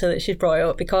delighted, actually, that she's brought it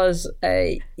up, because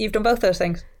you've done both those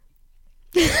things.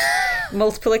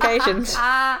 Multiple occasions.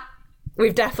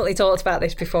 We've definitely talked about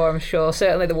this before, I'm sure.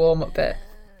 Certainly the warm-up bit.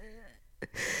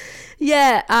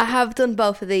 Yeah, I have done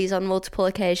both of these on multiple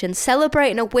occasions.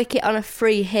 Celebrating a wicket on a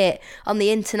free hit on the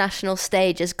international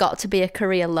stage has got to be a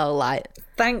career lowlight.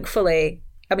 Thankfully,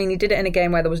 I mean, you did it in a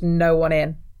game where there was no one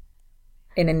in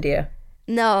India.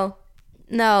 No,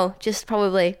 just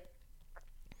probably,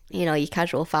 your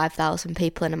casual 5,000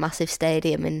 people in a massive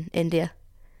stadium in India.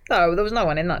 Oh, there was no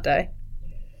one in that day.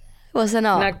 Was there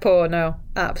not? Nagpur, no.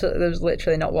 Absolutely, there was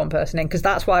literally not one person in, because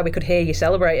that's why we could hear you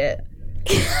celebrate it.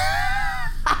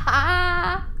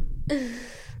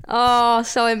 Oh,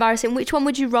 so embarrassing. Which one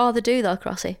would you rather do, though,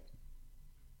 Crossy?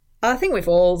 I think we've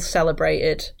all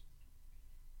celebrated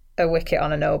a wicket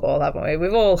on a no ball, haven't we?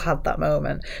 We've all had that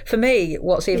moment. For me,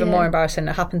 what's even more embarrassing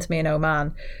that happened to me in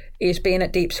Oman is being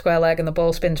at deep square leg and the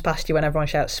ball spins past you when everyone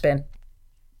shouts spin.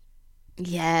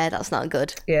 Yeah, that's not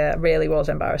good. Yeah, I really was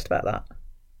embarrassed about that.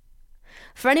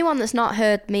 For anyone that's not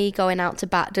heard me going out to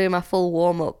bat, doing my full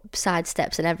warm-up, side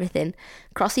steps and everything,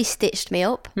 Crossy stitched me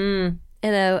up in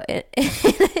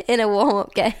a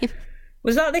warm-up game.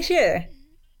 Was that this year?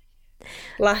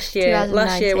 Last year,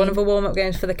 one of the warm-up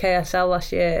games for the KSL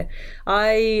last year.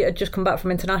 I had just come back from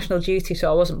international duty,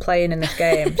 so I wasn't playing in this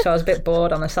game, so I was a bit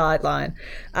bored on the sideline.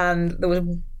 And there was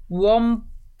one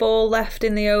ball left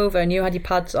in the over, and you had your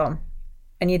pads on,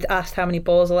 and you'd asked how many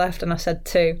balls are left, and I said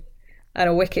 2, and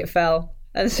a wicket fell.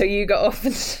 And so you got up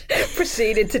and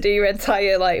proceeded to do your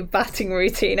entire batting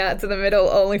routine out to the middle,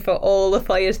 only for all the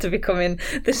players to be coming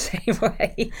the same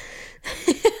way.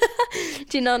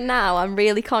 Do you know, now I'm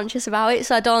really conscious about it,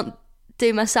 so I don't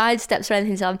do my side steps or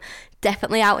anything, so I'm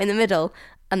definitely out in the middle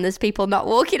and there's people not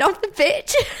walking off the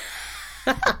pitch.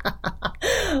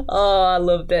 Oh, I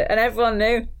loved it. And everyone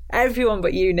knew. Everyone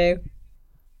but you knew.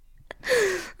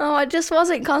 Oh, I just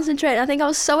wasn't concentrating. I think I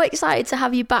was so excited to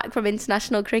have you back from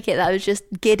international cricket that I was just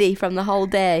giddy from the whole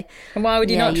day. And why would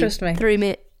you not trust me? Threw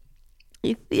me.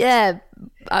 Yeah,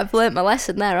 I've learnt my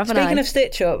lesson there, haven't I? Speaking of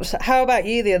stitch-ups, how about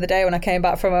you the other day when I came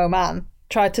back from Oman?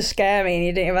 tried to scare me and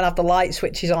you didn't even have the light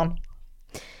switches on.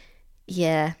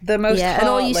 Yeah. The most and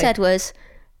all you said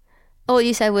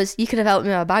was, you could have helped me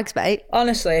with my bags, mate.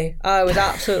 Honestly, I was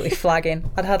absolutely flagging.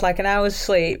 I'd had like an hour's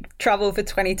sleep, travelled for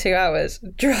 22 hours,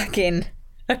 dragging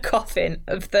a coffin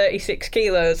of 36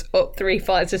 kilos up 3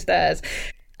 flights of stairs.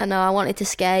 I know, I wanted to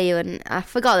scare you, and I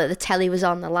forgot that the telly was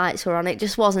on, the lights were on. It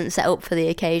just wasn't set up for the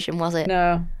occasion, was it?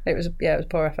 No, it was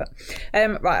poor effort.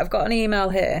 Right, I've got an email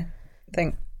here. I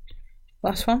think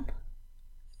last one?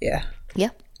 Yeah. Yeah.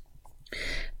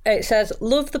 It says,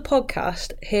 love the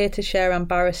podcast, here to share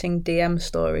embarrassing DM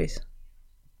stories.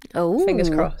 Oh. Fingers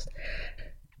crossed.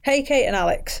 Hey, Kate and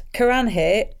Alex. Karan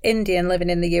here, Indian living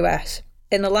in the US,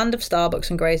 in the land of Starbucks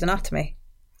and Grey's Anatomy.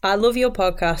 I love your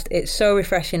podcast. It's so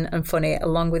refreshing and funny,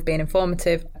 along with being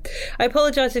informative. I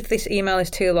apologise if this email is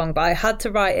too long, but I had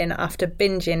to write in after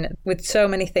binging with so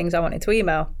many things I wanted to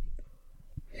email.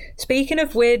 Speaking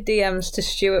of weird DMs to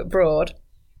Stuart Broad,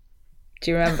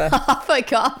 do you remember? I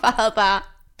forgot about that.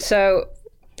 So,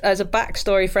 as a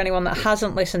backstory for anyone that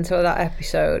hasn't listened to that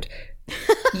episode,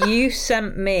 you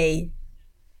sent me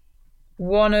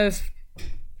one of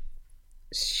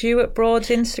Stuart Broad's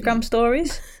Instagram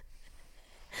stories.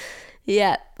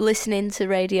 Yeah, listening to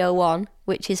Radio 1,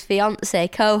 which his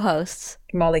fiancée co-hosts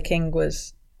Molly King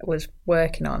was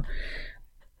working on.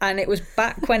 And it was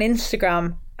back when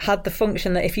Instagram had the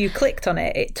function that if you clicked on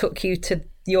it, it took you to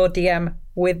your DM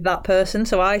with that person.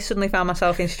 So I suddenly found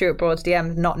myself in Stuart Broad's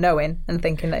DM, not knowing and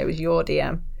thinking that it was your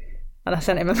DM. And I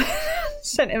sent him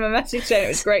a message saying it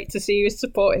was great to see you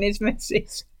supporting his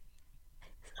missus.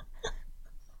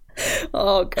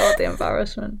 Oh, God, the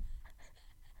embarrassment.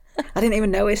 I didn't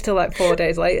even notice till like 4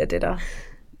 days later, did I?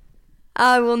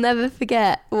 I will never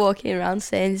forget walking around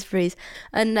Sainsbury's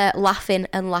and laughing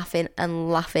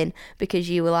because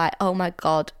you were like, oh my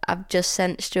God, I've just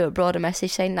sent Stuart Broad a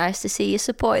message saying nice to see you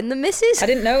supporting the missus. I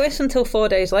didn't notice until 4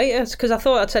 days later because I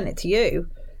thought I'd sent it to you.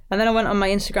 And then I went on my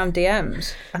Instagram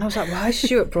DMs and I was like, why is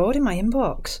Stuart Broad in my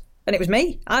inbox? And it was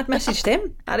me. I'd messaged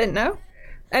him. I didn't know.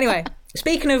 Anyway,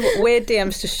 speaking of weird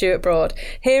DMs to Stuart Broad,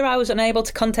 here I was unable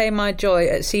to contain my joy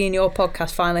at seeing your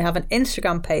podcast finally have an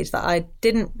Instagram page that I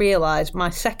didn't realise my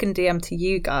second DM to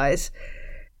you guys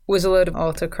was a load of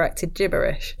auto-corrected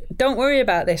gibberish. Don't worry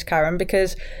about this, Karen,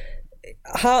 because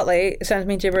Hartley sends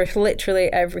me gibberish literally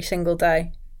every single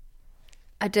day.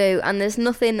 I do, and there's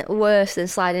nothing worse than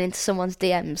sliding into someone's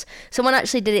DMs. Someone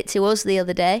actually did it to us the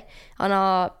other day on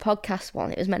our podcast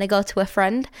one. It was meant to go to a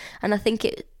friend, and I think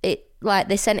it like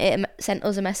they sent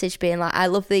us a message being like, I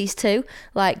love these two,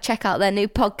 like check out their new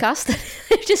podcast.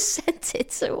 They just sent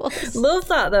it to us. Love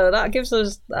that though.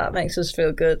 That makes us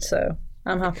feel good, so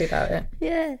I'm happy about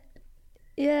it.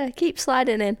 Yeah, keep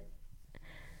sliding in.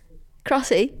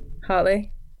 Crossy,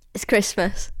 Hartley, it's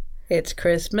Christmas. It's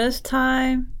Christmas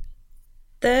time.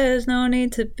 There's no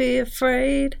need to be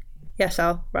afraid. Yes,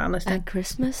 Al, right, I'm listening. At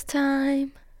Christmas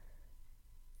time.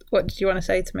 What did you want to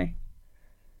say to me?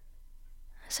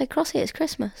 I said, Crossy, it's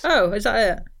Christmas. Oh, is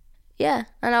that it? Yeah,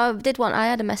 and I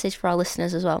had a message for our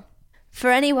listeners as well. For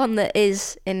anyone that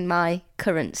is in my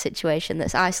current situation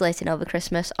that's isolating over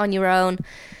Christmas on your own,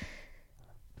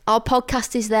 our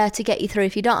podcast is there to get you through.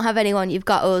 If you don't have anyone, you've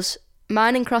got us.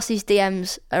 Mine and Crossy's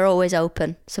DMs are always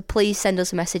open, so please send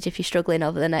us a message if you're struggling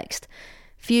over the next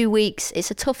few weeks. It's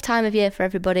a tough time of year for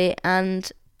everybody, and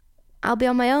I'll be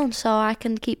on my own so I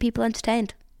can keep people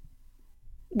entertained.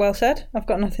 Well said. I've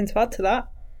got nothing to add to that.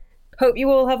 Hope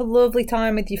you all have a lovely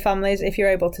time with your families if you're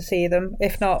able to see them.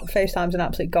 If not, FaceTime's an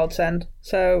absolute godsend.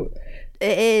 So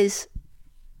it is.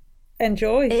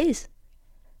 Enjoy. It is.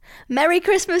 Merry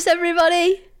Christmas,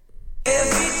 everybody.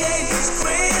 Every day is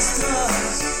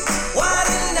Christmas. What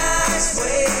a nice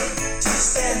way to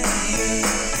spend the year.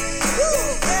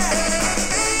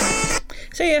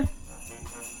 See ya.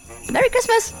 Merry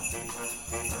Christmas.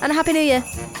 And a Happy New Year.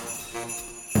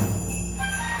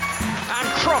 And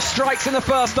cross strikes in the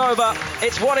first over.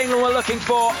 It's what England were looking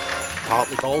for.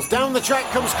 Hartley balls down the track,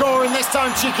 comes scoring. This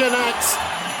time she connects.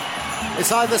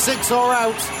 It's either 6 or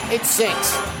out. It's 6.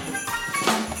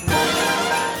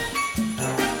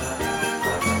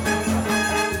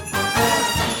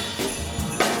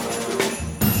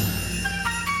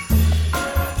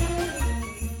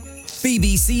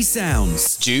 BBC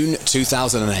Sounds. June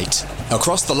 2008.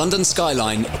 Across the London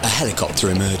skyline, a helicopter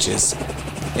emerges.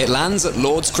 It lands at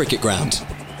Lord's Cricket Ground.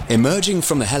 Emerging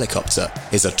from the helicopter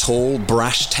is a tall,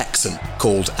 brash Texan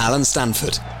called Alan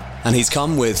Stanford, and he's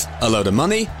come with a load of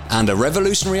money and a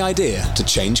revolutionary idea to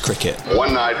change cricket.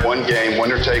 One night, one game,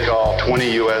 winner take all,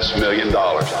 $20 million.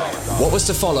 What was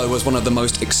to follow was one of the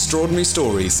most extraordinary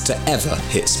stories to ever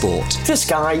hit sport. This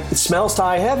guy smells to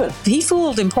high heaven. He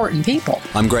fooled important people.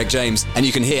 I'm Greg James, and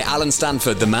you can hear Alan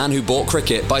Stanford, the man who bought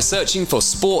cricket, by searching for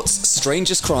Sport's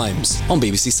Strangest Crimes on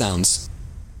BBC Sounds.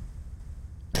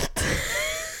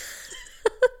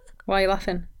 Why are you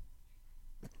laughing?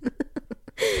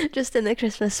 Just in the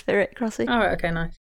Christmas spirit, Crossy. Oh, right, okay, nice.